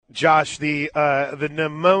Josh, the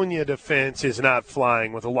pneumonia defense is not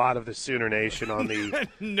flying with a lot of the Sooner Nation on the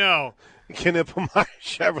No. Knippelmeyer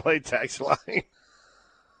Chevrolet text line.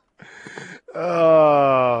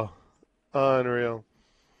 Oh, unreal.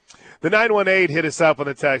 The 918 hit us up on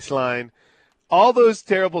the text line. All those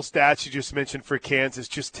terrible stats you just mentioned for Kansas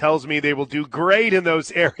just tells me they will do great in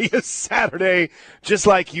those areas Saturday, just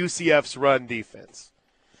like UCF's run defense.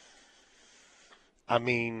 I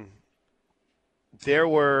mean, there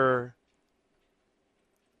were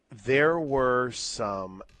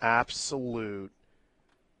some absolute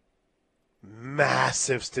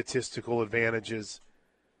massive statistical advantages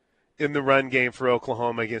in the run game for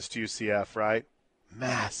Oklahoma against UCF, right?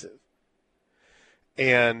 Massive.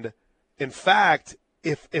 And in fact,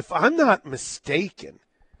 if I'm not mistaken,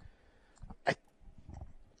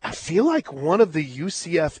 I feel like one of the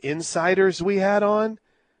UCF insiders we had on,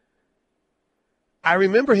 I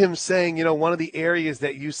remember him saying, one of the areas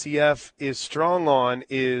that UCF is strong on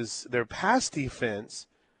is their pass defense,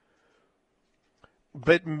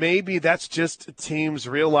 but maybe that's just teams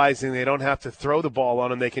realizing they don't have to throw the ball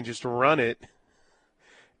on them, they can just run it,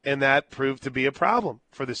 and that proved to be a problem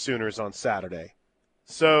for the Sooners on Saturday.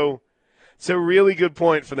 So it's a really good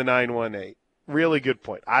point for the 918. Really good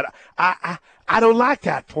point. I don't like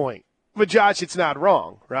that point, but Josh, it's not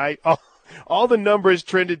wrong, right? All the numbers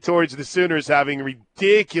trended towards the Sooners having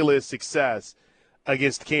ridiculous success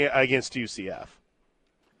against UCF.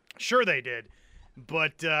 Sure they did,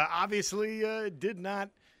 but obviously did not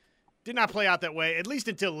play out that way, at least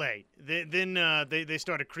until late. Then they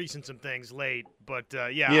started creasing some things late, but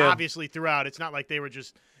obviously throughout, it's not like they were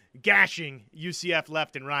just gashing UCF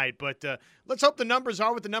left and right. But let's hope the numbers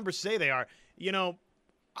are what the numbers say they are.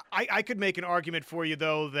 I could make an argument for you,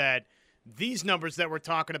 though, that these numbers that we're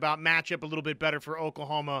talking about match up a little bit better for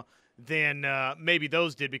Oklahoma than maybe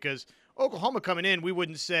those did, because Oklahoma coming in, we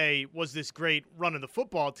wouldn't say was this great running the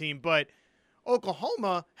football team, but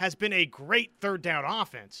Oklahoma has been a great third down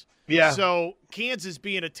offense. Yeah. So Kansas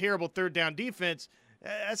being a terrible third down defense,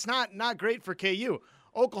 that's not great for KU.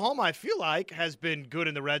 Oklahoma, I feel like, has been good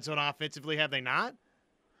in the red zone offensively, have they not?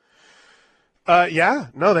 Yeah.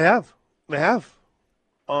 No, they have. They have.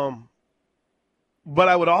 But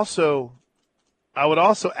I would also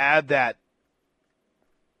add that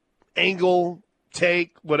angle,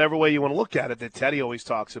 take, whatever way you want to look at it, that Teddy always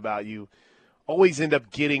talks about. You always end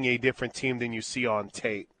up getting a different team than you see on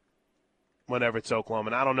tape whenever it's Oklahoma.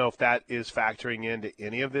 And I don't know if that is factoring into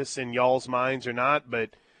any of this in y'all's minds or not,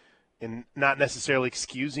 but in not necessarily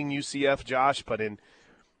excusing UCF, Josh, but in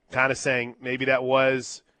kind of saying maybe that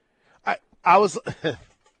was –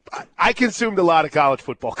 I consumed a lot of college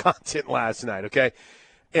football content last night, okay?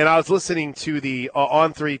 And I was listening to the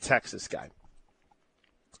On3 Texas guy.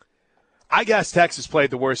 I guess Texas played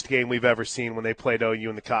the worst game we've ever seen when they played OU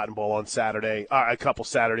in the Cotton Bowl on Saturday, a couple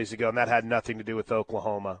Saturdays ago, and that had nothing to do with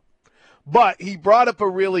Oklahoma. But he brought up a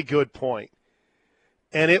really good point,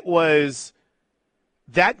 and it was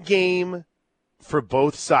that game for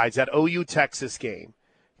both sides, that OU-Texas game,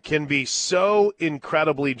 can be so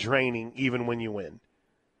incredibly draining even when you win.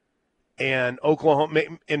 And Oklahoma,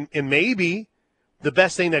 and maybe the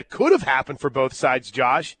best thing that could have happened for both sides,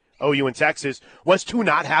 Josh, OU and Texas, was to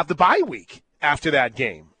not have the bye week after that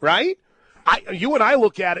game, right? You and I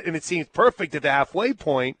look at it, and it seems perfect at the halfway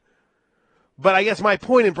point. But I guess my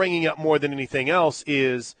point in bringing up more than anything else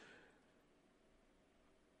is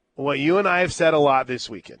what you and I have said a lot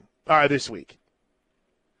this week.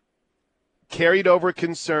 Carried over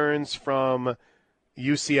concerns from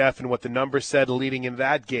UCF and what the numbers said leading in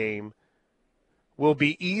that game will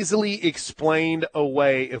be easily explained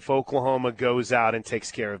away if Oklahoma goes out and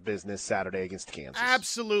takes care of business Saturday against Kansas.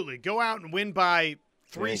 Absolutely. Go out and win by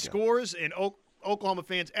 3 scores, and Oklahoma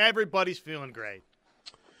fans, everybody's feeling great.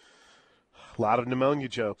 A lot of pneumonia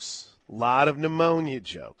jokes.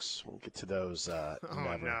 We'll get to those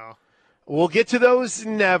never. No. We'll get to those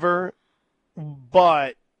never,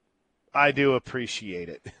 but I do appreciate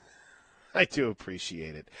it.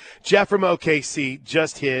 Jeff from OKC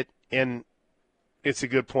just hit, and it's a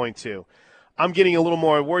good point, too. I'm getting a little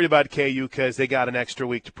more worried about KU because they got an extra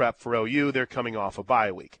week to prep for OU. They're coming off a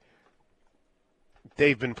bye week.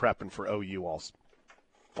 They've been prepping for OU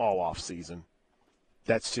all off season.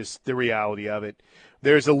 That's just the reality of it.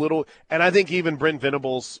 There's a little – and I think even Brent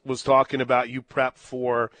Venables was talking about you prep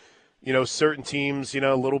for, certain teams,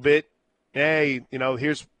 a little bit. Hey,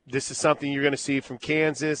 this is something you're going to see from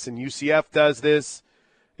Kansas, and UCF does this.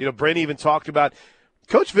 Brent even talked about –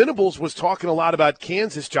 Coach Venables was talking a lot about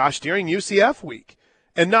Kansas, Josh, during UCF week.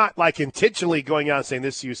 And not like intentionally going out and saying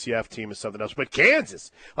this UCF team is something else, but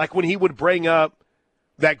Kansas. Like when he would bring up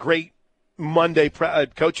that great Monday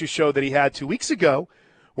coaches show that he had 2 weeks ago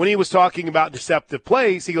when he was talking about deceptive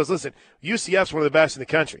plays. He goes, listen, UCF's one of the best in the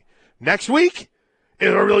country. Next week,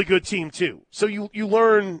 it's a really good team too. So you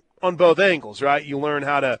learn on both angles, right? You learn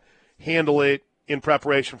how to handle it in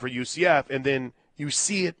preparation for UCF, and then you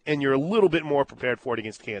see it and you're a little bit more prepared for it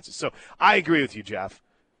against Kansas. So I agree with you, Jeff.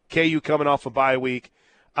 KU coming off a bye week.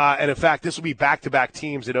 And, in fact, this will be back-to-back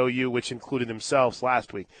teams at OU, which included themselves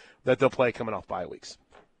last week, that they'll play coming off bye weeks.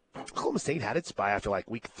 Oklahoma State had its bye after, like,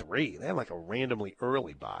 week 3. They had, like, a randomly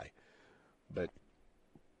early bye. But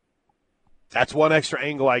that's one extra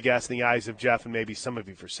angle, I guess, in the eyes of Jeff and maybe some of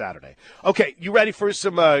you for Saturday. Okay, you ready for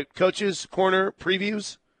some Coaches Corner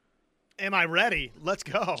previews? Am I ready? Let's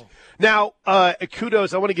go. Now,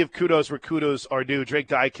 kudos. I want to give kudos where kudos are due. Drake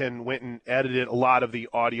Dykin went and edited a lot of the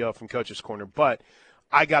audio from Coach's Corner, but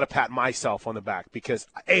I got to pat myself on the back because,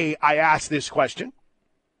 A, I asked this question,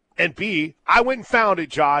 and B, I went and found it,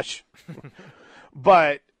 Josh.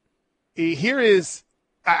 But here is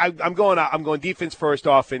I'm going defense first,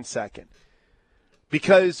 offense second.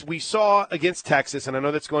 Because we saw against Texas, and I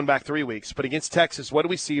know that's going back 3 weeks, but against Texas, what do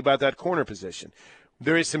we see about that corner position?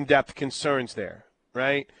 There is some depth concerns there,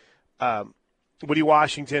 right? Woody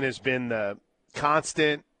Washington has been the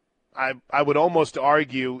constant. I would almost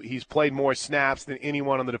argue he's played more snaps than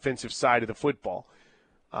anyone on the defensive side of the football.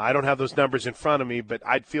 I don't have those numbers in front of me, but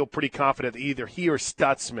I'd feel pretty confident that either he or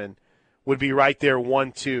Stutzman would be right there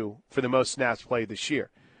 1-2 for the most snaps played this year.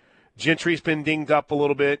 Gentry's been dinged up a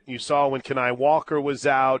little bit. You saw when Kenai Walker was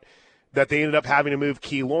out that they ended up having to move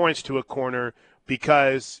Key Lawrence to a corner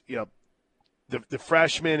because, the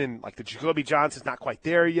freshman and like the Jacoby Johnson's not quite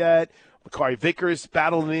there yet. Makari Vickers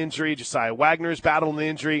battled an injury. Josiah Wagner's battled an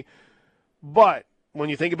injury. But when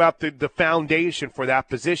you think about the foundation for that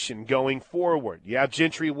position going forward, you have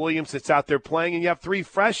Gentry Williams that's out there playing, and you have 3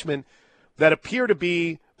 freshmen that appear to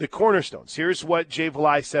be the cornerstones. Here's what Jay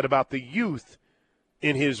Valai said about the youth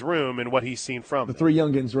in his room and what he's seen from the them. 3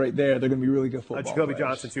 youngins right there. They're going to be really good football Jacoby players.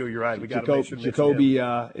 Johnson, too. You're right. We got Jacoby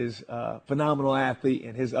is a phenomenal athlete,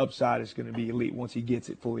 and his upside is going to be elite once he gets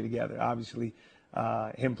it fully together. Obviously,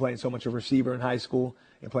 him playing so much of a receiver in high school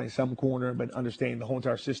and playing some corner, but understanding the whole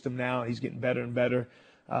entire system now, he's getting better and better.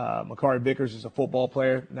 Makari Vickers is a football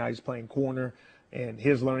player. Now he's playing corner, and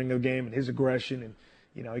his learning the game and his aggression. And,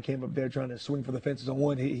 he came up there trying to swing for the fences on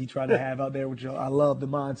one he tried to have out there, which I love the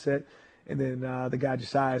mindset. And then the guy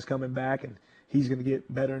Josiah is coming back, and he's going to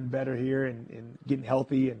get better and better here and getting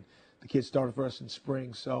healthy. And the kid started for us in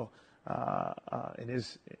spring. So, and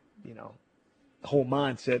his, whole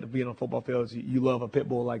mindset of being on football fields, you love a pit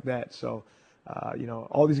bull like that. So,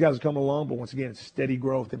 all these guys are coming along, but once again, it's steady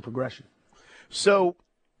growth and progression. So,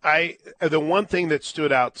 the one thing that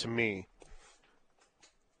stood out to me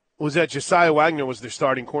was that Josiah Wagner was their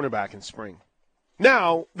starting cornerback in spring.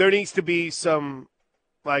 Now, there needs to be some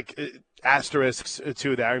asterisks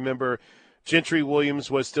to that. I remember Gentry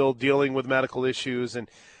Williams was still dealing with medical issues, and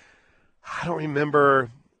I don't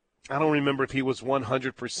remember if he was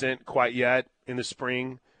 100% quite yet in the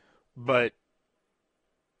spring, but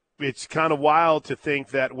it's kind of wild to think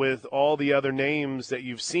that with all the other names that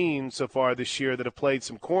you've seen so far this year that have played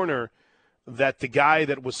some corner, that the guy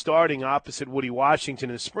that was starting opposite Woody Washington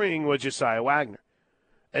in the spring was Josiah Wagner.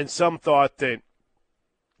 And some thought that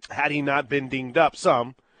had he not been dinged up,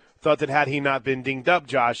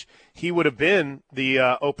 Josh, he would have been the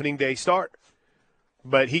opening day start.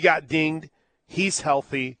 But he got dinged. He's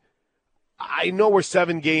healthy. I know we're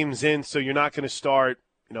 7 games in, so you're not going to start,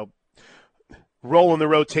 rolling the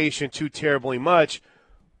rotation too terribly much.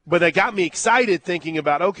 But that got me excited thinking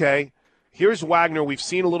about, okay, here's Wagner. We've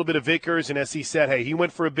seen a little bit of Vickers, and as he said, hey, he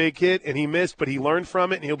went for a big hit, and he missed, but he learned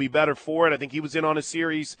from it, and he'll be better for it. I think he was in on a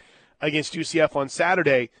series against UCF on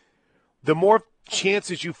Saturday. The more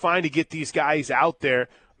chances you find to get these guys out there,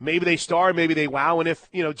 maybe they star, maybe they wow. And if,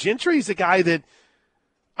 Gentry's a guy that,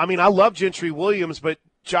 I love Gentry Williams, but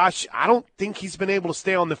Josh, I don't think he's been able to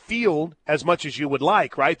stay on the field as much as you would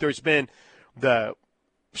like, right? There's been the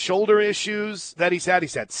shoulder issues that he's had.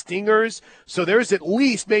 He's had stingers. So there's at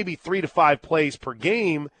least maybe 3 to 5 plays per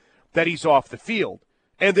game that he's off the field.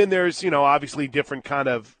 And then there's, obviously different kind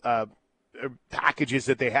of packages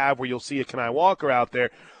that they have where you'll see a Kenai Walker out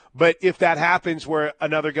there. But if that happens where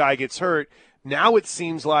another guy gets hurt, now it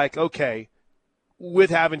seems like, okay, with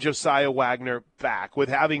having Josiah Wagner back, with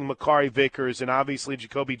having Makari Vickers, and obviously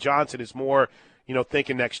Jacoby Johnson is more,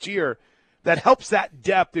 thinking next year, that helps that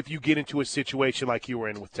depth if you get into a situation like you were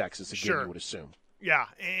in with Texas again, sure. You would assume. Yeah,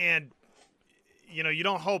 and, you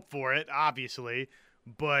don't hope for it, obviously,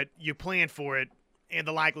 but you plan for it and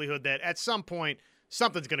the likelihood that at some point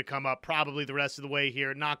something's going to come up probably the rest of the way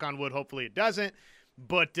here. Knock on wood, hopefully it doesn't.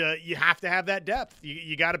 But you have to have that depth.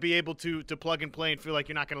 You got to be able to plug and play and feel like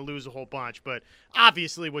you're not going to lose a whole bunch. But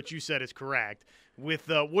obviously what you said is correct. With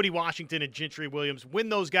Woody Washington and Gentry Williams, when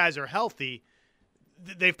those guys are healthy,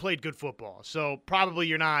 they've played good football. So probably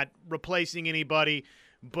you're not replacing anybody,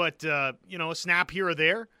 but, a snap here or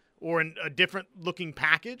there or a different-looking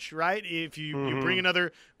package, right? If you bring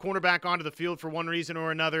another cornerback onto the field for one reason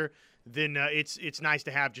or another, then it's nice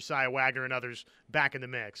to have Josiah Wagner and others back in the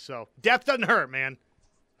mix. So depth doesn't hurt, man.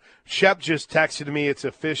 Shep just texted me. It's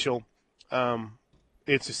official.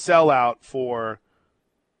 It's a sellout for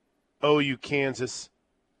OU Kansas.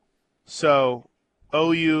 So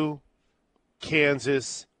OU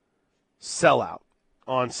Kansas sellout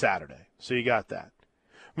on Saturday. So you got that.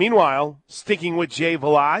 Meanwhile, sticking with Jay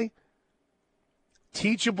Valai,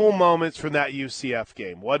 teachable moments from that UCF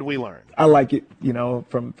game. What did we learn? I like it,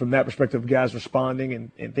 from that perspective, guys responding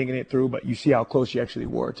and thinking it through, but you see how close you actually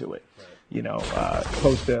were to it.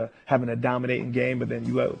 Close to having a dominating game, but then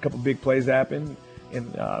you let a couple big plays happen in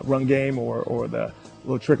run game or the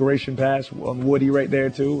little trickeration pass on Woody right there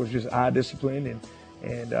too was just eye discipline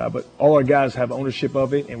but all our guys have ownership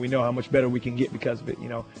of it, and we know how much better we can get because of it.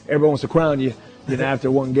 Everyone wants to crown you, after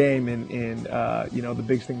one game, and the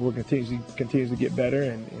biggest thing we're continues to get better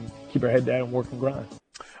and keep our head down and work and grind.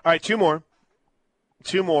 All right, two more.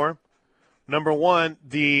 Number one,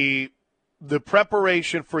 the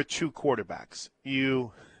preparation for two quarterbacks.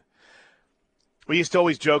 We used to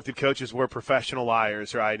always joke that coaches were professional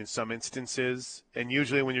liars, right, in some instances. And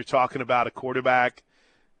usually when you're talking about a quarterback,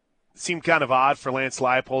 it seemed kind of odd for Lance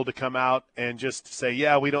Leipold to come out and just say,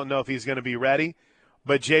 yeah, we don't know if he's going to be ready.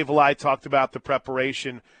 But Jay Valai talked about the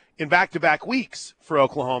preparation in back-to-back weeks for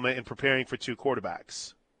Oklahoma in preparing for two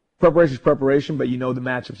quarterbacks. Preparation is preparation, but the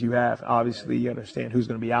matchups you have. Obviously, you understand who's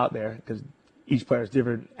going to be out there because each player has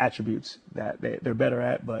different attributes that they're better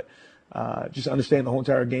at. But just understand the whole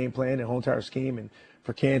entire game plan and the whole entire scheme. And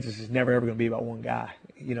for Kansas, it's never, ever going to be about one guy.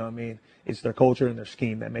 You know what I mean? It's their culture and their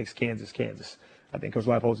scheme that makes Kansas, Kansas. I think Coach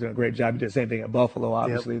Leipold's done a great job. He did the same thing at Buffalo,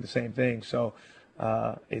 obviously, the same thing. So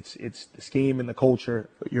it's the scheme and the culture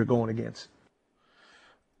you're going against.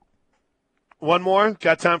 One more?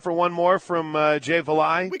 Got time for one more from Jay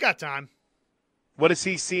Valai? We got time. What does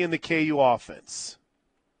he see in the KU offense?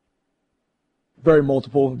 Very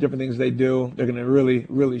multiple different things they do. They're going to really,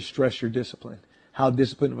 really stress your discipline. How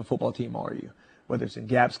disciplined of a football team are you? Whether it's in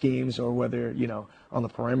gap schemes or whether, on the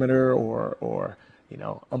perimeter or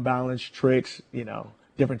unbalanced tricks,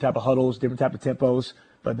 different type of huddles, different type of tempos.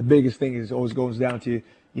 But the biggest thing is always goes down to,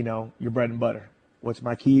 your bread and butter. What's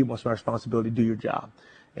my key? What's my responsibility? Do your job.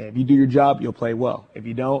 And if you do your job, you'll play well. If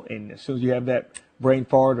you don't, and as soon as you have that brain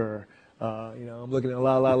fart or, I'm looking at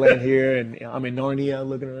La La Land here and I'm in Narnia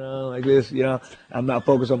looking around like this, I'm not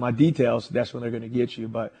focused on my details. That's when they're going to get you.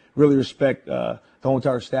 But really respect the whole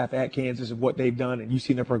entire staff at Kansas and what they've done. And you've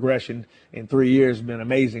seen their progression in 3 years has been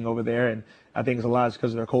amazing over there. And I think it's a lot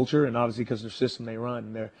because of their culture and obviously because of their system they run.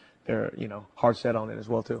 And they're hard set on it as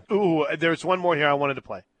well, too. Ooh, there's one more here I wanted to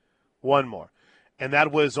play. One more. And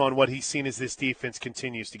that was on what he's seen as this defense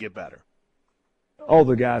continues to get better. All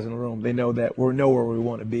the guys in the room, they know that we know where we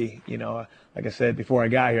want to be. Like I said, before I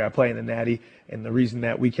got here, I played in the Natty, and the reason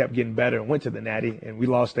that we kept getting better and went to the Natty, and we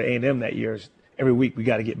lost to A&M that year is every week we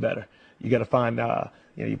got to get better. You got to find,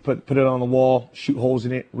 you put it on the wall, shoot holes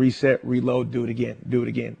in it, reset, reload, do it again, do it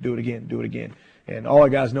again, do it again, do it again. And all our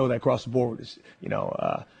guys know that across the board is,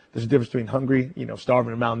 there's a difference between hungry,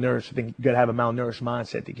 starving and malnourished. I think you got to have a malnourished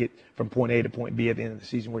mindset to get from point A to point B at the end of the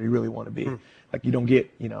season where you really want to be. Like you don't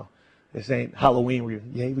get, this ain't Halloween where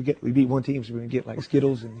we beat one team, so we're going to get like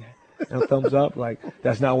Skittles and thumbs up. Like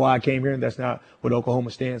that's not why I came here, and that's not what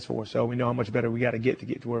Oklahoma stands for. So we know how much better we got to get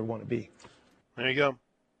to where we want to be. There you go.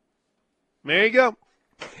 There you go.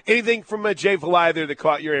 Anything from Jay Valai there that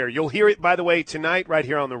caught your ear? You'll hear it, by the way, tonight right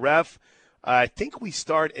here on the Ref. I think we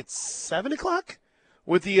start at 7 o'clock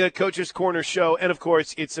with the Coach's Corner show. And, of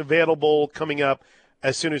course, it's available coming up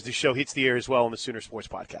as soon as the show hits the air as well on the Sooner Sports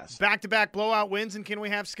Podcast. Back-to-back blowout wins, and can we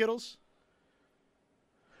have Skittles?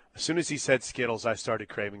 As soon as he said Skittles, I started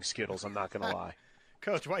craving Skittles. I'm not going to lie.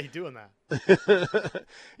 Coach, why are you doing that?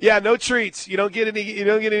 Yeah, no treats. You don't get any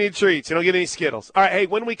treats. You don't get any Skittles. All right, hey,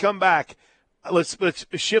 when we come back, let's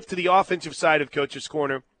shift to the offensive side of Coach's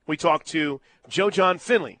Corner. We talk to Jon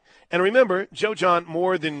Finley. And remember, Jon,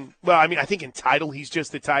 I think in title he's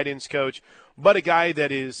just the tight ends coach, but a guy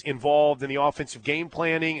that is involved in the offensive game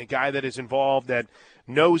planning, a guy that is involved that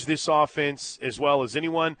knows this offense as well as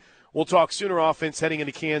anyone. We'll talk Sooner offense heading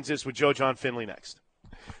into Kansas with Jon Finley next.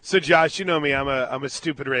 So, Josh, you know me. I'm a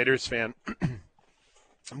stupid Raiders fan.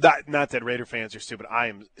 Not that Raider fans are stupid. I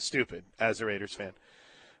am stupid as a Raiders fan.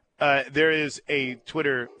 there is a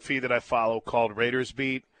Twitter feed that I follow called Raiders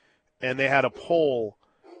Beat, and they had a poll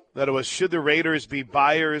that it was, should the Raiders be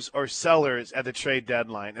buyers or sellers at the trade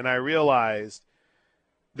deadline? And I realized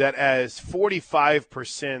that as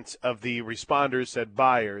 45% of the responders said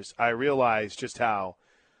buyers, I realized just how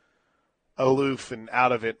aloof and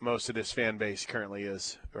out of it most of this fan base currently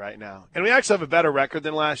is right now. And we actually have a better record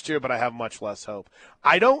than last year, but I have much less hope.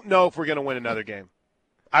 I don't know if we're going to win another game.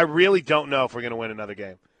 I really don't know if we're going to win another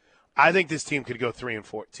game. I think this team could go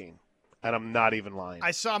 3-14, and I'm not even lying.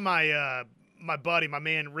 I saw my my buddy, my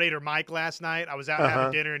man Raider Mike last night. I was out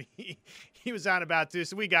having dinner, and he was out about too,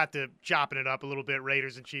 so we got to chopping it up a little bit,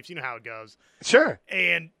 Raiders and Chiefs. You know how it goes. Sure.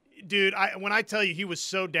 And, dude, when I tell you he was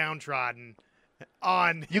so downtrodden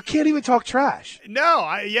on – You can't even talk trash. No,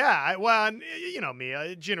 well, you know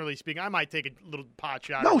me. Generally speaking, I might take a little pot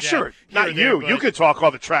shot. No, sure. Not you. There, you could talk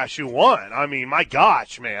all the trash you want. I mean, my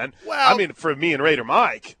gosh, man. Well, I mean, for me and Raider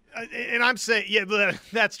Mike. And I'm saying, yeah,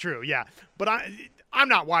 that's true, yeah. But I'm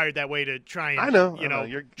not wired that way to try and, I know.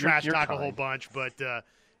 You're trash talk a whole bunch. But,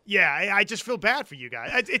 yeah, I just feel bad for you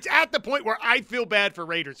guys. It's at the point where I feel bad for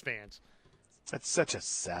Raiders fans. That's such a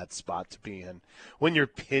sad spot to be in when you're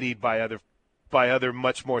pitied by other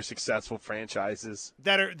much more successful franchises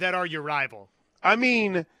that are your rival. I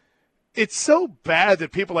mean, it's so bad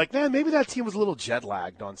that people are like, man, maybe that team was a little jet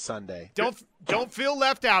lagged on Sunday. Don't feel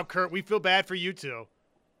left out, Kurt. We feel bad for you too.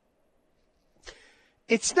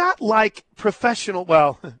 It's not like professional.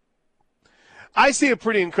 Well, I see a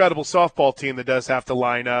pretty incredible softball team that does have to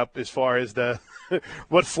line up as far as the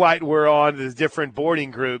what flight we're on, the different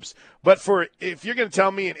boarding groups. But if you're going to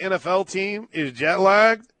tell me an NFL team is jet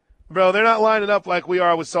lagged, bro, they're not lining up like we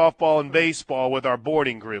are with softball and baseball with our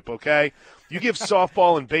boarding group, okay? You give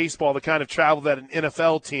softball and baseball the kind of travel that an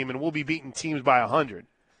NFL team, and we'll be beating teams by 100.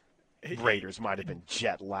 Raiders might have been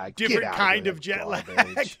jet lagged. Different kind of jet lag.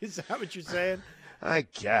 Is that what you're saying? I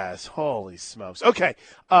guess. Holy smokes. Okay.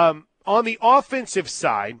 On the offensive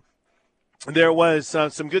side, there was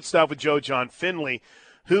some good stuff with Jon Finley,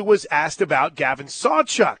 who was asked about Gavin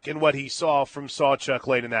Sawchuk and what he saw from Sawchuk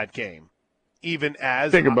late in that game. Even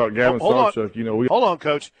as think about Gavin Sawchuk, hold on,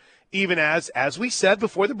 Coach. Even as we said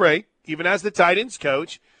before the break, even as the tight ends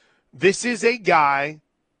coach, this is a guy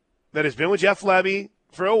that has been with Jeff Lebby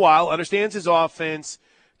for a while, understands his offense,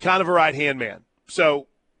 kind of a right-hand man. So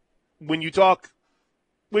when you talk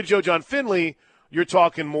with Jon Finley, you're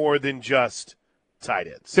talking more than just tight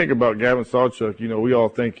ends. Think about Gavin Sawchuk. We all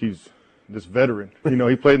think he's this veteran.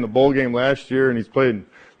 He played in the bowl game last year, and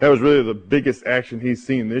that was really the biggest action he's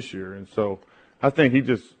seen this year. And so I think he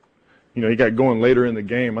just, he got going later in the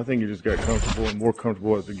game. I think he just got comfortable and more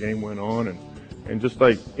comfortable as the game went on. And just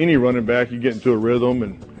like any running back, you get into a rhythm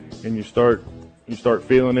and you start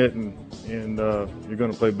feeling it, and you're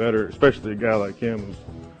going to play better, especially a guy like him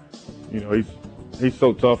who's, he's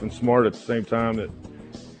so tough and smart at the same time that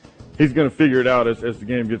he's going to figure it out as the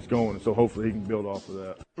game gets going. So hopefully he can build off of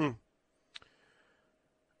that.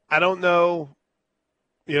 I don't know.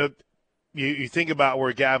 You think about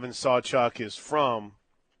where Gavin Sawchuk is from.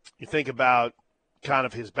 You think about kind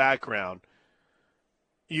of his background.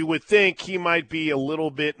 You would think he might be a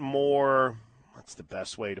little bit more, what's the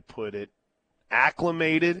best way to put it,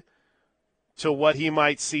 acclimated to what he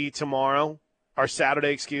might see tomorrow, or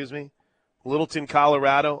Saturday, excuse me. Littleton,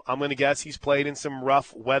 Colorado, I'm going to guess he's played in some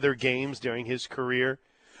rough weather games during his career.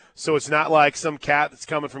 So it's not like some cat that's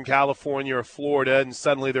coming from California or Florida and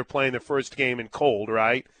suddenly they're playing their first game in cold,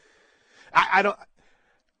 right? I don't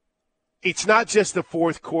 – it's not just the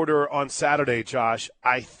fourth quarter on Saturday, Josh.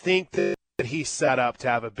 I think that he's set up to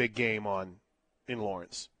have a big game in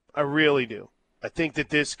Lawrence. I really do. I think that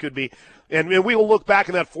this could be – and we will look back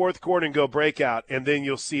in that fourth quarter and go breakout, and then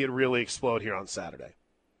you'll see it really explode here on Saturday.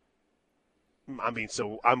 I'm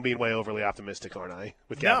being way overly optimistic, aren't I,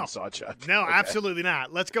 with Gavin Sawchuk? No, okay. Absolutely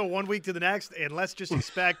not. Let's go 1 week to the next, and let's just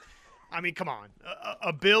expect – I mean, come on.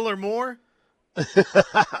 A bill or more?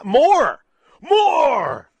 More!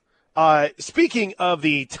 Speaking of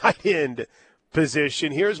the tight end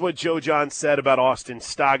position, here's what Joe Jon said about Austin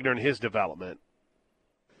Stogner and his development.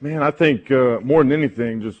 Man, I think more than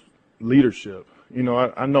anything, just leadership.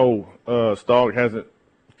 I know Stog hasn't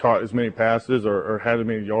caught as many passes or had as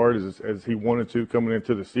many yards as he wanted to coming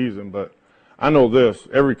into the season, but I know this: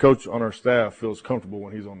 every coach on our staff feels comfortable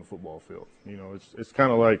when he's on the football field. It's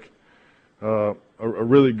kind of like a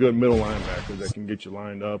really good middle linebacker that can get you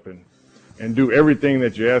lined up and do everything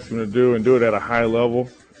that you ask him to do and do it at a high level.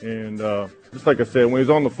 And just like I said, when he's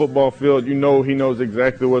on the football field, he knows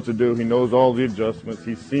exactly what to do. He knows all the adjustments.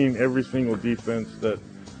 He's seen every single defense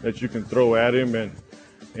that you can throw at him,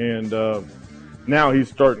 and now he's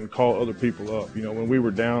starting to call other people up. You know, when we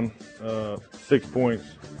were down 6 points,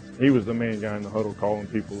 he was the main guy in the huddle calling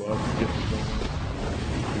people up and getting them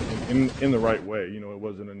going in the right way. You know, it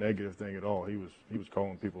wasn't a negative thing at all. He was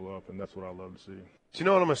calling people up, and that's what I love to see. Do you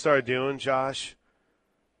know what I'm going to start doing, Josh?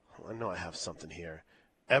 I know I have something here.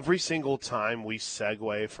 Every single time we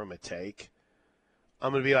segue from a take,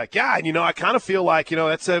 I'm going to be like, yeah, and, I kind of feel like,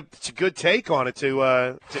 it's a good take on it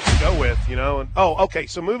to go with, And, okay,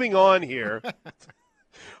 so moving on here.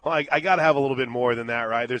 Well, I got to have a little bit more than that,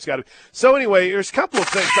 right? There's got to. So anyway, there's a couple of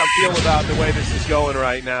things I'm feeling about the way this is going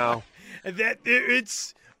right now.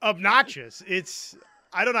 It's obnoxious.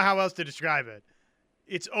 I don't know how else to describe it.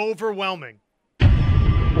 It's overwhelming.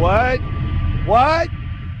 What?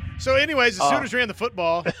 So anyways, the Sooners ran the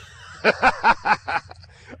football.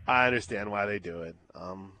 I understand why they do it.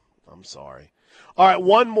 I'm sorry. All right,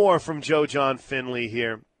 one more from Jon Finley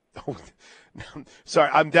here. Sorry,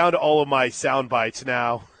 I'm down to all of my sound bites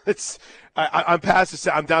now. I'm past the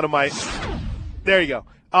sound. I'm down to my – there you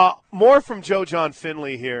go. More from Jon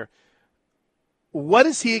Finley here. What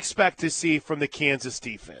does he expect to see from the Kansas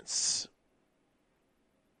defense?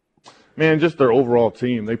 Man, just their overall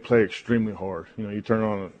team. They play extremely hard. You turn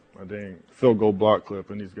on a dang field goal block clip,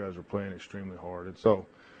 and these guys are playing extremely hard. And so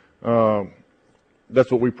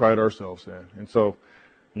that's what we pride ourselves in. And so,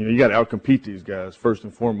 you got to outcompete these guys first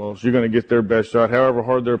and foremost. You're going to get their best shot, however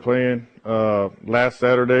hard they're playing. Last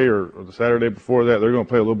Saturday or the Saturday before that, they're going to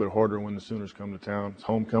play a little bit harder when the Sooners come to town. It's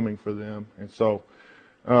homecoming for them. And so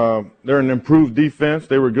they're an improved defense.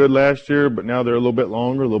 They were good last year, but now they're a little bit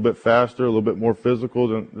longer, a little bit faster, a little bit more physical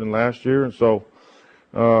than last year. And so,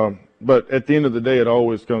 but at the end of the day, it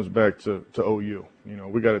always comes back to OU.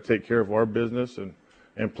 We got to take care of our business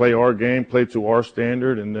and play our game, play to our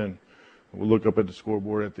standard, and then we'll look up at the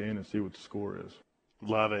scoreboard at the end and see what the score is.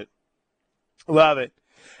 Love it.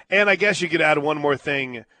 And I guess you could add one more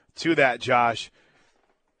thing to that, Josh.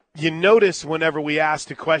 You notice whenever we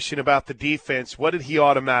asked a question about the defense, what did he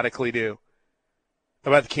automatically do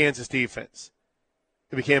about the Kansas defense?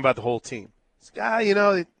 It became about the whole team. This guy,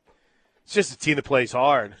 it's just a team that plays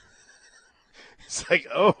hard. It's like,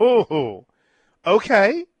 oh,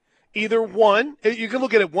 okay. Either one, you can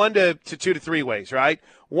look at it 1 to 2 to 3 ways, right?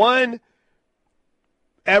 One,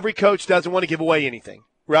 every coach doesn't want to give away anything,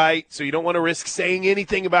 right? So you don't want to risk saying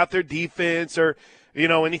anything about their defense or,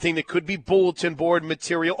 anything that could be bulletin board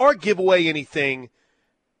material or give away anything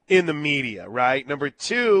in the media, right? Number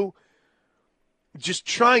 2, just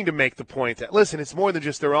trying to make the point that, listen, it's more than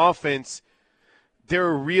just their offense.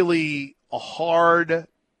 They're really a hard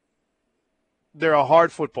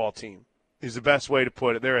football team is the best way to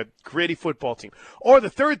put it. They're a gritty football team. Or the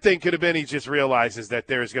third thing could have been he just realizes that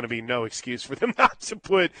there is going to be no excuse for them not to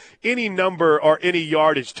put any number or any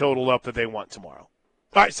yardage total up that they want tomorrow.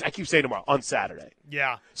 All right, so I keep saying tomorrow, on Saturday.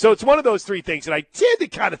 Yeah. So it's one of those 3 things, and I tend to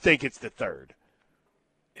kind of think it's the third.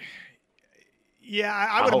 Yeah,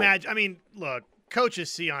 I would imagine. I mean, look,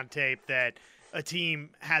 coaches see on tape that a team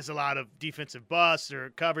has a lot of defensive busts or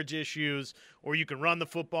coverage issues, or you can run the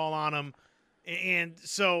football on them. And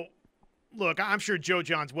so, look, I'm sure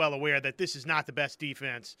John's well aware that this is not the best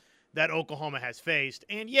defense that Oklahoma has faced.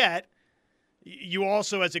 And yet, you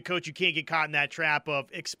also, as a coach, you can't get caught in that trap of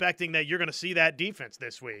expecting that you're going to see that defense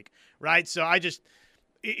this week, right? So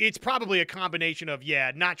it's probably a combination of,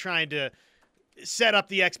 not trying to set up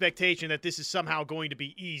the expectation that this is somehow going to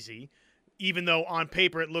be easy, even though on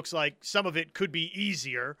paper it looks like some of it could be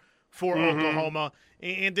easier for Oklahoma.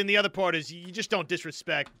 And then the other part is you just don't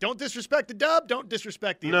disrespect the dub, don't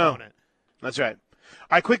disrespect the opponent. That's right.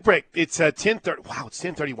 All right, quick break. It's 10:30. Wow, it's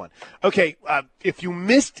 10:31. Okay, if you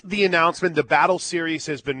missed the announcement, the Battle Series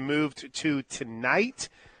has been moved to tonight.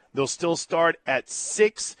 They'll still start at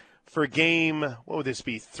 6 for game, what would this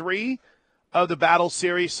be, 3 of the Battle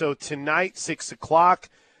Series. So tonight, 6 o'clock,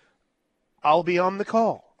 I'll be on the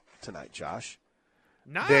call tonight, Josh.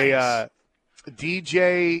 Nice.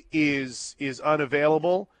 DJ is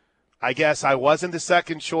unavailable. I guess I wasn't the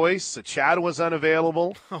second choice. So Chad was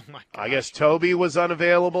unavailable. Oh, my gosh. I guess Toby was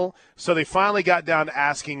unavailable. So they finally got down to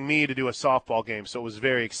asking me to do a softball game. So it was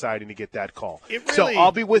very exciting to get that call. So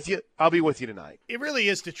I'll be with you. I'll be with you tonight. It really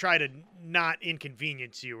is to try to not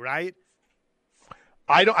inconvenience you, right?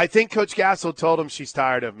 I think Coach Gassel told him she's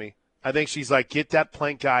tired of me. I think she's like, get that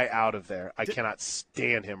plank guy out of there. I cannot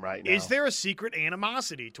stand him right now. Is there a secret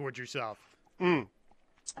animosity towards yourself?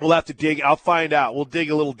 We'll have to dig. I'll find out. We'll dig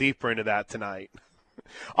a little deeper into that tonight.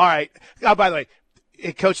 All right. Oh, by the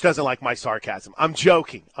way, Coach doesn't like my sarcasm. I'm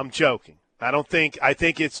joking. I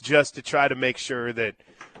think it's just to try to make sure that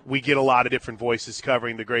we get a lot of different voices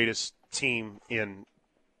covering the greatest team in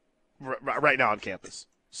right now on campus.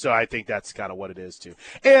 So I think that's kind of what it is, too.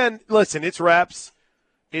 And, listen, it's reps.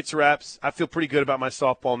 It's reps. I feel pretty good about my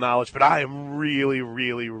softball knowledge, but I am really,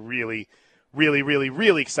 really, really, really, really,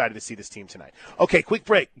 really excited to see this team tonight. Okay, quick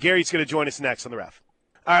break. Gary's going to join us next on the Ref.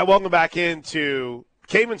 All right, welcome back into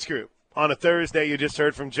Caveman's Group. On a Thursday, you just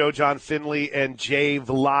heard from Jon Finley and Jay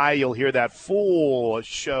Valai. You'll hear that full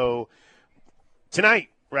show tonight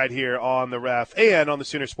right here on the Ref and on the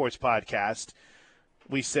Sooner Sports Podcast.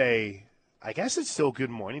 We say, I guess it's still good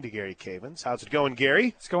morning to Gary Cavens. How's it going,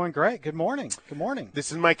 Gary? It's going great. Good morning. Good morning.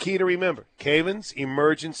 This is my key to remember. Cavens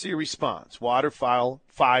Emergency Response. Water,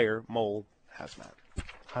 fire, mold, hazmat.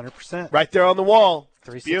 100%. Right there on the wall.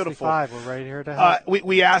 365. Beautiful. We're right here to help.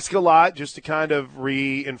 We ask a lot just to kind of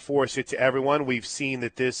reinforce it to everyone. We've seen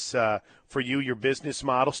that this, for you, your business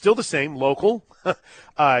model, still the same, local,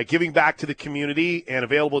 giving back to the community and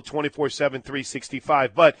available 24/7,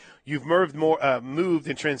 365. But you've moved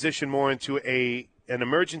and transitioned more into an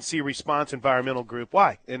emergency response environmental group.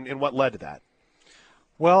 Why? And what led to that?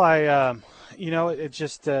 Well,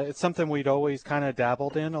 it's something we'd always kind of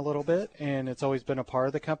dabbled in a little bit, and it's always been a part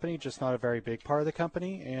of the company, just not a very big part of the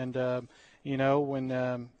company. And, when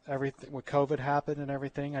COVID happened and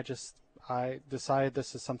everything, I decided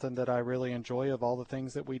this is something that I really enjoy of all the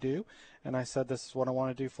things that we do. And I said, this is what I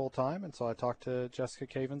want to do full time. And so I talked to Jessica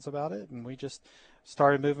Cavens about it, and we just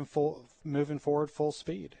started moving forward full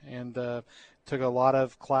speed. And, took a lot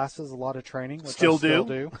of classes, a lot of training, which still I still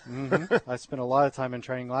do. Mm-hmm. I spent a lot of time in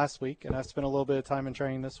training last week, and I spent a little bit of time in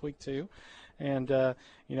training this week too. And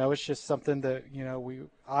it's just something that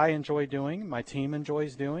I enjoy doing, my team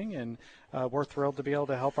enjoys doing, and we're thrilled to be able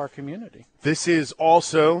to help our community. This is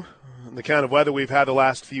also the kind of weather we've had the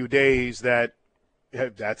last few days that's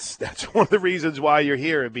one of the reasons why you're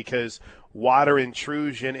here, because water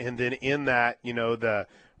intrusion, and then in that,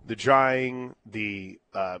 the drying, the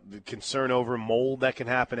concern over mold that can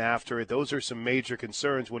happen after it. Those are some major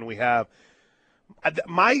concerns when we have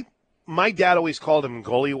my dad always called them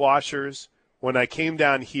gully washers. When I came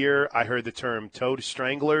down here, I heard the term toad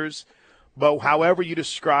stranglers. But however you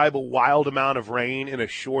describe a wild amount of rain in a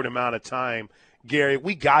short amount of time, Gary,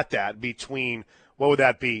 we got that between – what would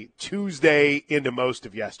that be? Tuesday into most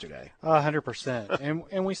of yesterday. 100%.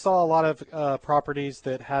 And we saw a lot of properties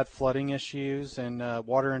that had flooding issues and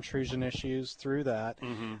water intrusion issues through that.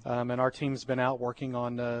 Mm-hmm. And our team's been out working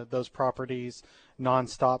on those properties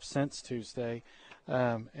nonstop since Tuesday.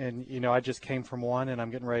 I just came from one, and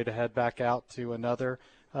I'm getting ready to head back out to another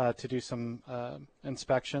to do some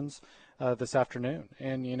inspections this afternoon.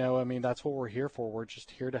 And, that's what we're here for. We're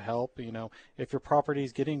just here to help. If your property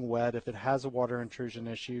is getting wet, if it has a water intrusion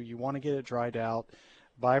issue, you want to get it dried out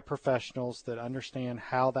by professionals that understand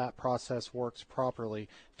how that process works properly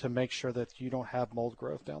to make sure that you don't have mold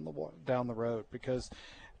growth down the road. Because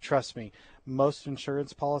trust me, most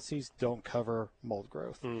insurance policies don't cover mold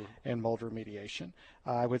growth and mold remediation.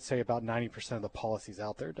 I would say about 90% of the policies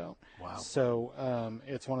out there don't. Wow. So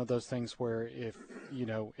it's one of those things where if,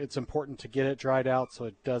 it's important to get it dried out so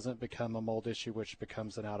it doesn't become a mold issue, which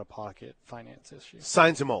becomes an out-of-pocket finance issue.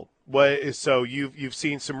 Signs of mold. So you've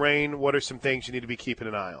seen some rain. What are some things you need to be keeping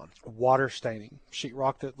an eye on? Water staining.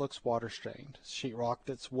 Sheetrock that looks water stained. Sheetrock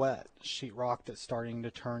that's wet. Sheetrock that's starting to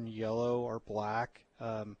turn yellow or black.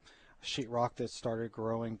 Sheetrock that started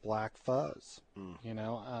growing black fuzz.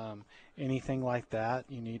 Anything like that,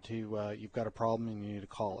 you need to you've got a problem and you need to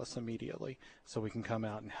call us immediately so we can come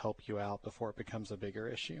out and help you out before it becomes a bigger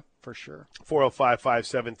issue, for sure.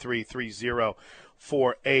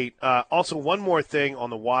 405-573-3048. Also, one more thing on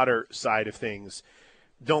the water side of things.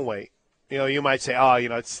 Don't wait. You might say,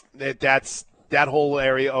 that's that whole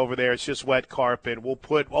area over there. It's just wet carpet.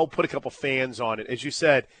 I'll put a couple fans on it. As you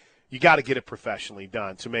said, you got to get it professionally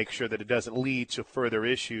done to make sure that it doesn't lead to further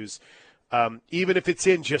issues. Even if it's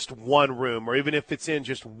in just one room or even if it's in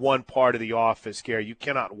just one part of the office, Gary, you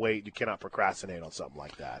cannot wait. You cannot procrastinate on something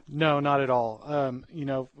like that. No, not at all.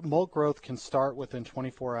 Mold growth can start within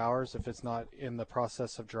 24 hours if it's not in the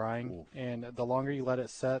process of drying. Ooh. And the longer you let it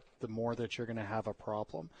set, the more that you're going to have a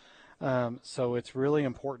problem. So it's really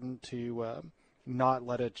important to not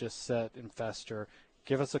let it just set and fester.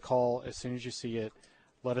 Give us a call as soon as you see it.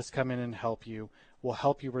 Let us come in and help you. We'll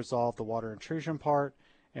help you resolve the water intrusion part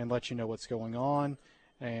and let you know what's going on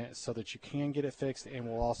so that you can get it fixed, and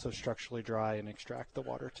we'll also structurally dry and extract the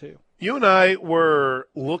water too. You and I were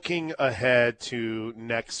looking ahead to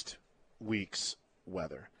next week's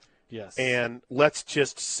weather. Yes. And let's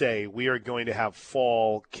just say we are going to have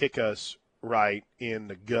fall kick us right in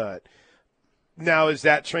the gut. Now, as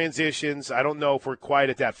that transitions, I don't know if we're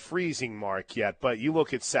quite at that freezing mark yet, but you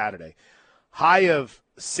look at Saturday. High of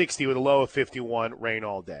 60 with a low of 51, rain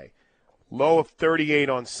all day. Low of 38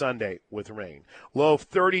 on Sunday with rain. Low of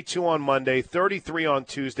 32 on Monday, 33 on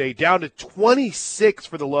Tuesday, down to 26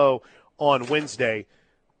 for the low on Wednesday.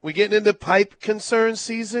 We getting into pipe concern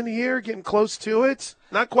season here, getting close to it?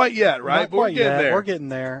 Not quite yet, right? Not but we're quite getting yet. there. We're getting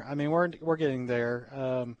there. I mean, we're getting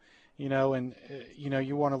there. You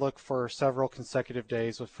want to look for several consecutive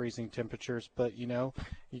days with freezing temperatures, but you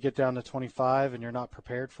get down to 25 and you're not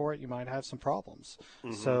prepared for it, you might have some problems.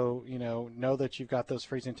 Mm-hmm. So, know that you've got those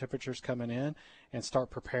freezing temperatures coming in and start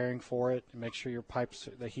preparing for it, and make sure your pipes,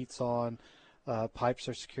 the heat's on, pipes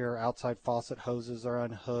are secure, outside faucet hoses are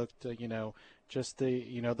unhooked, just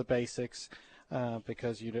the basics,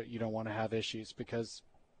 because you don't want to have issues, because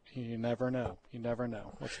you never know. You never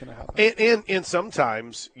know what's going to happen. And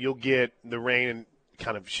sometimes you'll get the rain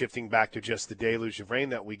kind of shifting back to just the deluge of rain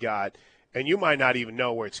that we got, and you might not even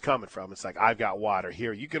know where it's coming from. It's like, I've got water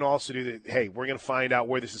here. You can also do that. Hey, we're going to find out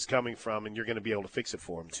where this is coming from, and you're going to be able to fix it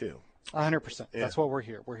for them too. 100%. Yeah. That's what we're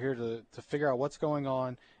here. We're here to figure out what's going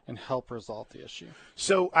on and help resolve the issue.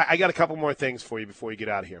 So I got a couple more things for you before you get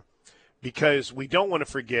out of here, because we don't want to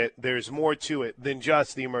forget there's more to it than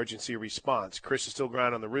just the emergency response. Chris is still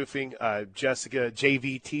grinding on the roofing. Jessica,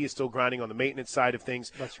 JVT, is still grinding on the maintenance side of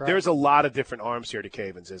things. That's right. There's a lot of different arms here to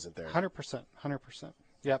Cavens, isn't there? 100%.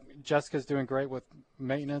 Yep. Jessica's doing great with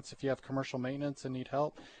maintenance. If you have commercial maintenance and need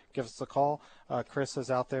help, give us a call. Chris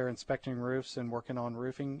is out there inspecting roofs and working on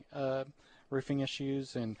roofing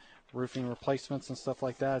issues and roofing replacements and stuff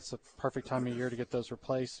like that. It's a perfect time of year to get those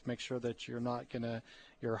replaced. Make sure that your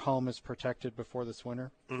home is protected before this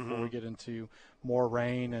winter, before we get into more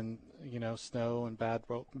rain and snow and bad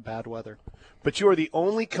weather. But you are the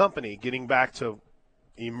only company, getting back to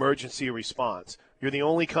emergency response, you're the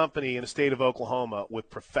only company in the state of Oklahoma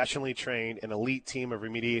with professionally trained and elite team of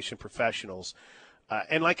remediation professionals.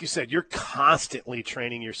 And like you said, you're constantly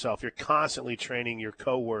training yourself. You're constantly training your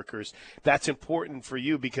coworkers. That's important for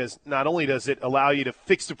you, because not only does it allow you to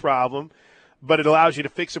fix the problem, but it allows you to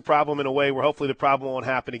fix a problem in a way where hopefully the problem won't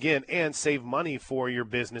happen again, and save money for your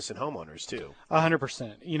business and homeowners too.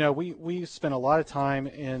 100%. We spend a lot of time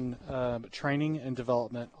in training and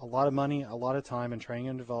development, a lot of money, a lot of time in training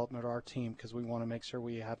and development of our team, because we want to make sure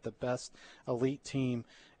we have the best elite team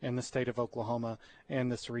in the state of Oklahoma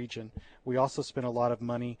and this region. We also spend a lot of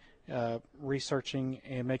money researching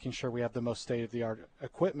and making sure we have the most state-of-the-art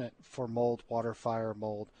equipment for mold, water, fire,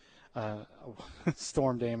 mold,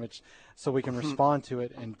 storm damage, so we can respond to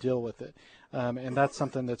it and deal with it. And that's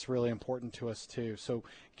something that's really important to us too. So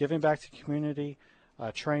giving back to community,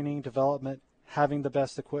 training, development, having the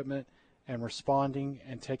best equipment, and responding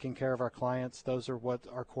and taking care of our clients, those are what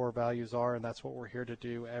our core values are, and that's what we're here to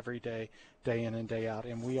do every day, day in and day out.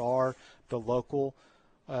 And we are the local,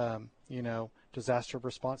 disaster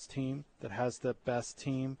response team that has the best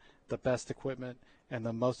team, the best equipment, and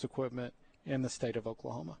the most equipment in the state of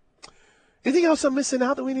Oklahoma. Anything else I'm missing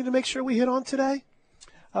out that we need to make sure we hit on today?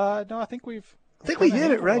 No, I think we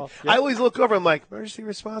hit it, right? Yep. I always look over, I'm like, emergency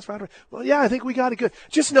response, right? Well, yeah, I think we got it good.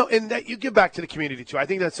 Just know, and that you give back to the community too. I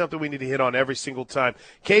think that's something we need to hit on every single time.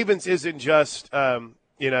 Cavens isn't just,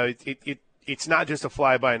 it's not just a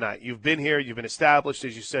fly-by-night. You've been here, you've been established,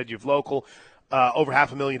 as you said, you've local. Over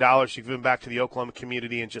 $500,000 you've given back to the Oklahoma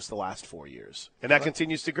community in just the last 4 years. And that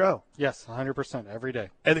continues to grow. Yes, 100% every day.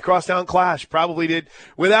 And the Crosstown Clash probably did.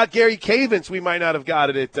 Without Gary Cavens, we might not have got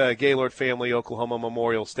it at Gaylord Family Oklahoma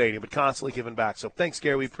Memorial Stadium, but constantly giving back. So thanks,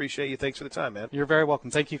 Gary. We appreciate you. Thanks for the time, man. You're very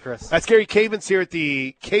welcome. Thank you, Chris. That's Gary Cavens here at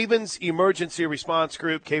the Cavens Emergency Response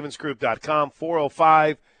Group, cavensgroup.com,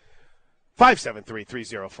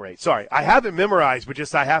 405-573-3048. Sorry, I have it memorized, but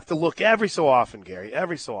just I have to look every so often, Gary,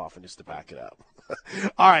 every so often just to back it up.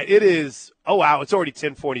 All right, it is, it's already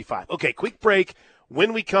 10:45. Okay, quick break.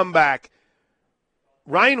 When we come back,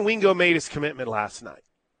 Ryan Wingo made his commitment last night,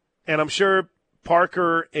 and I'm sure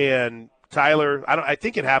Parker and Tyler, I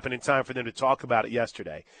think it happened in time for them to talk about it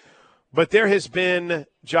yesterday, but there has been,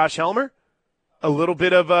 Josh Helmer, a little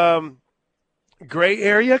bit of gray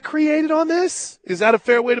area created on this. Is that a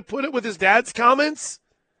fair way to put it with his dad's comments?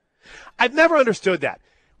 I've never understood that.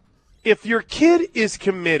 If your kid is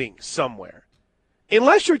committing somewhere,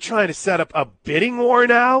 unless you're trying to set up a bidding war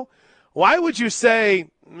now, why would you say,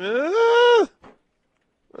 I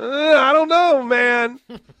don't know, man.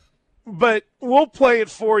 But we'll play it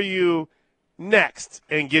for you next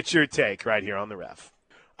and get your take right here on The Ref.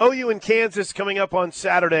 OU and Kansas coming up on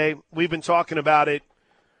Saturday. We've been talking about it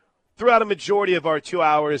throughout a majority of our 2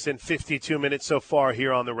 hours and 52 minutes so far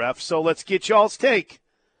here on The Ref. So let's get y'all's take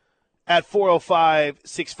at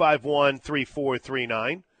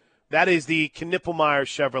 405-651-3439. That is the Knippelmeyer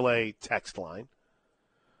Chevrolet text line.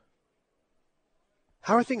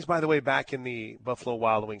 How are things, by the way, back in the Buffalo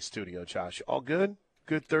Wild Wings studio, Josh? All good?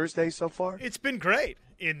 Good Thursday so far? It's been great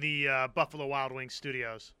in the Buffalo Wild Wings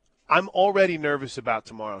studios. I'm already nervous about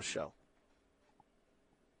tomorrow's show.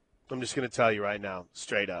 I'm just going to tell you right now,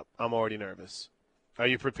 straight up. I'm already nervous. Are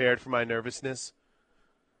you prepared for my nervousness?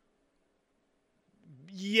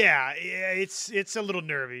 Yeah, it's a little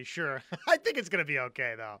nervy, sure. I think it's going to be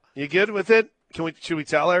okay, though. You good with it? Should we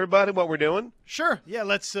tell everybody what we're doing? Sure. Yeah,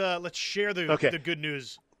 let's share the good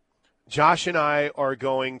news. Josh and I are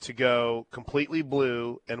going to go completely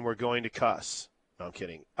blue, and we're going to cuss. No, I'm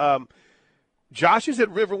kidding. Josh is at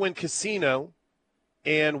Riverwind Casino,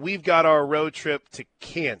 and we've got our road trip to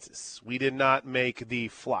Kansas. We did not make the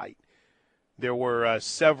flight. There were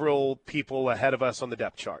several people ahead of us on the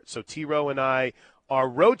depth chart. So T-Row and I are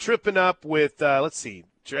road tripping up with,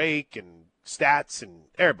 Drake and Stats and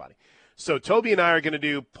everybody. So Toby and I are going to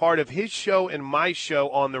do part of his show and my show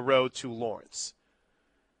on the road to Lawrence.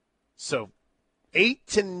 So 8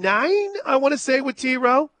 to 9, I want to say, with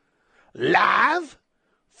T-Row. Live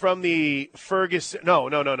from the Ferguson. No.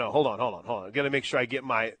 Hold on. I'm going to make sure I get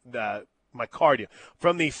my cardio.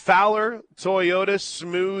 From the Fowler Toyota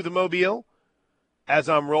Smooth Mobile as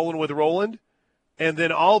I'm rolling with Roland. And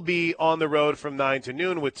then I'll be on the road from 9 to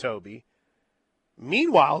noon with Toby.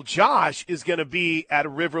 Meanwhile, Josh is going to be at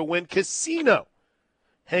Riverwind Casino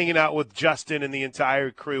hanging out with Justin and the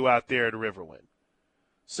entire crew out there at Riverwind.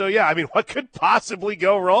 So, yeah, I mean, what could possibly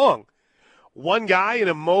go wrong? One guy in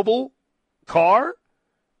a mobile car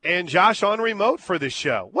and Josh on remote for the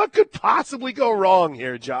show. What could possibly go wrong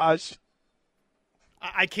here, Josh?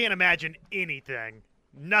 I can't imagine anything.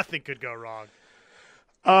 Nothing could go wrong.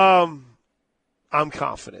 I'm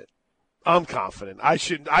confident. I'm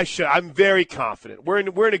very confident.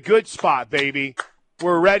 We're in a good spot, baby.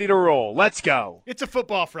 We're ready to roll. Let's go. It's a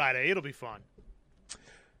football Friday. It'll be fun.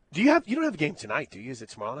 You don't have a game tonight, do you? Is it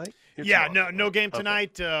tomorrow night? No game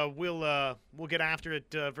tonight. Okay. We'll get after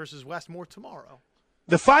it versus Westmore tomorrow.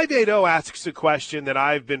 The 580 asks a question that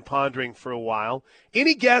I've been pondering for a while.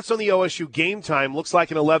 Any guess on the OSU game time? Looks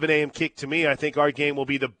like an 11 a.m. kick to me. I think our game will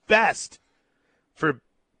be the best for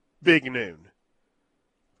Big Noon.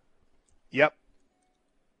 Yep.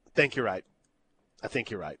 I think you're right.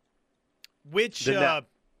 Which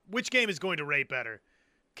game is going to rate better?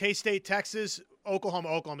 K-State, Texas,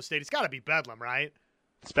 Oklahoma State. It's got to be Bedlam, right?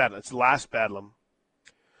 It's Bedlam. It's the last Bedlam.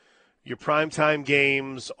 Your primetime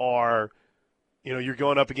games are, you're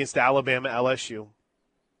going up against Alabama, LSU.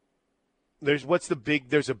 There's a Big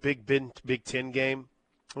Ten game.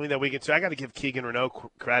 I mean, that weekend. So I got to give Keegan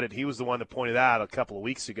Renault credit. He was the one that pointed that out a couple of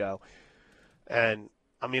weeks ago. And,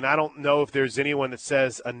 I mean, I don't know if there's anyone that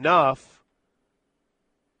says enough,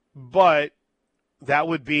 but that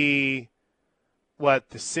would be,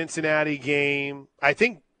 the Cincinnati game. I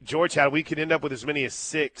think we could end up with as many as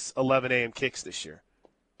 6 11 a.m. kicks this year.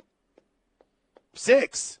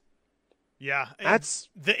 6. Yeah. That's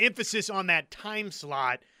the emphasis on that time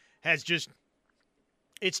slot has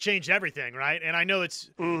it's changed everything, right? And I know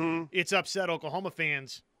it's upset Oklahoma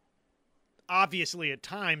fans obviously at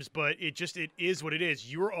times, but it is what it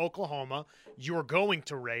is. You're Oklahoma, you're going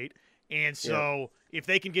to rate, and so if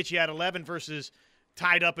they can get you at 11 versus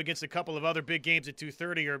tied up against a couple of other big games at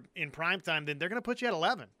 2:30 or in primetime, then they're going to put you at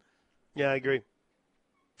 11. Yeah, I agree.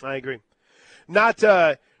 Not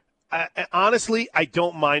honestly, I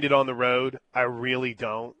don't mind it on the road. I really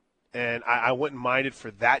don't, and I wouldn't mind it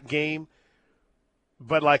for that game.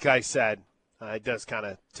 But like I said, it does kind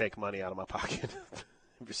of take money out of my pocket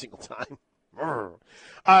every single time.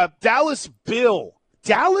 Dallas Bill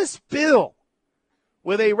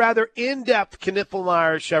with a rather in-depth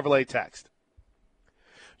Knippelmeyer Chevrolet text.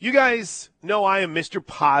 You guys know I am Mr.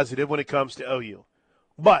 Positive when it comes to OU,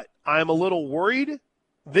 but I'm a little worried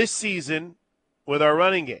this season with our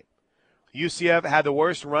running game. UCF had the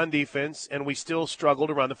worst run defense, and we still struggle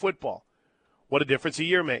to run the football. What a difference a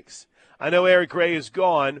year makes. I know Eric Gray is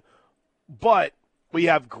gone, but we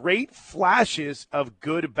have great flashes of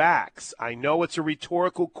good backs. I know it's a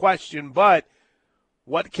rhetorical question, but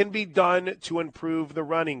what can be done to improve the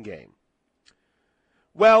running game?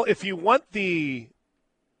 Well, if you want the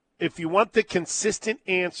consistent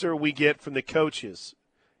answer we get from the coaches,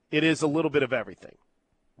 it is a little bit of everything,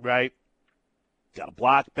 right? Got to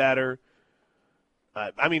block better.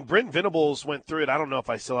 Brent Venables went through it. I don't know if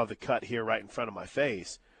I still have the cut here right in front of my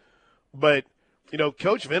face. But,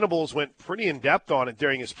 Coach Venables went pretty in-depth on it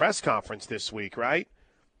during his press conference this week, right?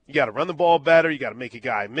 You got to run the ball better. You got to make a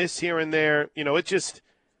guy miss here and there.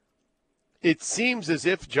 It seems as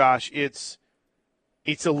if, Josh, it's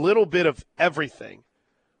a little bit of everything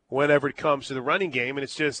whenever it comes to the running game, and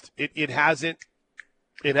it's just it hasn't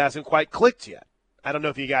quite clicked yet. I don't know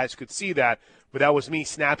if you guys could see that, but that was me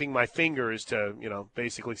snapping my fingers to,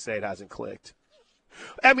 basically say it hasn't clicked.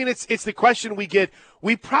 I mean, it's the question we get.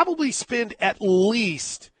 We probably spend at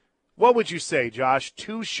least, what would you say, Josh,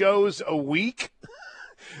 2 shows a week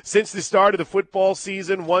since the start of the football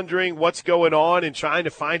season wondering what's going on and trying to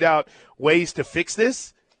find out ways to fix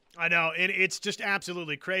this? I know, and it's just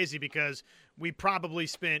absolutely crazy because we probably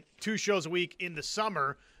spent 2 shows a week in the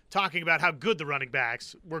summer talking about how good the running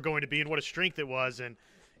backs were going to be and what a strength it was, and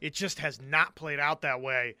it just has not played out that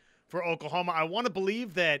way for Oklahoma. I want to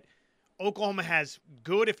believe that Oklahoma has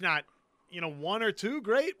good, if not, 1 or 2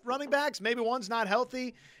 great running backs. Maybe one's not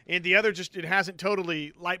healthy, and the other just it hasn't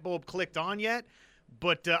totally light bulb clicked on yet.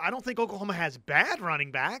 But I don't think Oklahoma has bad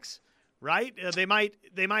running backs, right? They might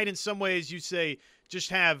in some ways, you say,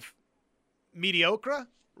 just have mediocre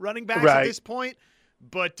running backs at this point.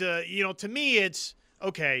 But, to me, it's,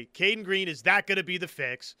 okay, Caden Green, is that going to be the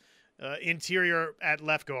fix? Interior at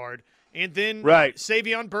left guard. And then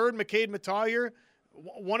Savion Byrd, McCade Matalier,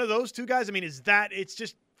 one of those 2 guys. I mean, it's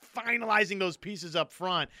just finalizing those pieces up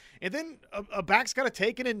front. And then a back's got to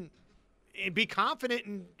take it and be confident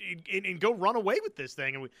and go run away with this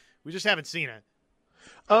thing. And we just haven't seen it.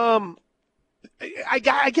 I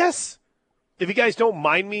guess, if you guys don't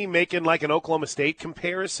mind me making like an Oklahoma State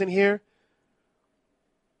comparison here,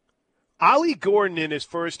 Ollie Gordon in his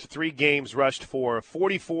first 3 games rushed for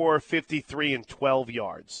 44, 53, and 12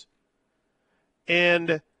 yards.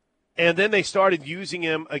 And then they started using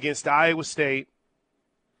him against Iowa State,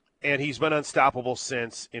 and he's been unstoppable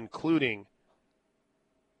since, including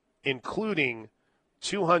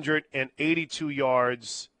 282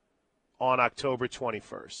 yards on October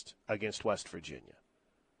 21st against West Virginia.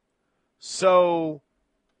 So,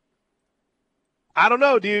 I don't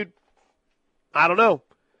know, dude. I don't know.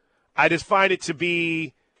 I just find it to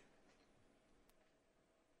be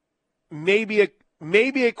maybe a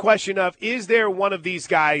question of, is there one of these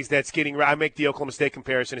guys that's getting – I make the Oklahoma State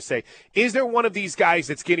comparison to say, is there one of these guys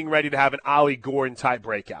that's getting ready to have an Ollie Gordon-type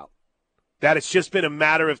breakout? That it's just been a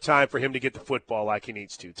matter of time for him to get the football like he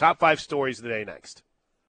needs to. Top 5 stories of the day next.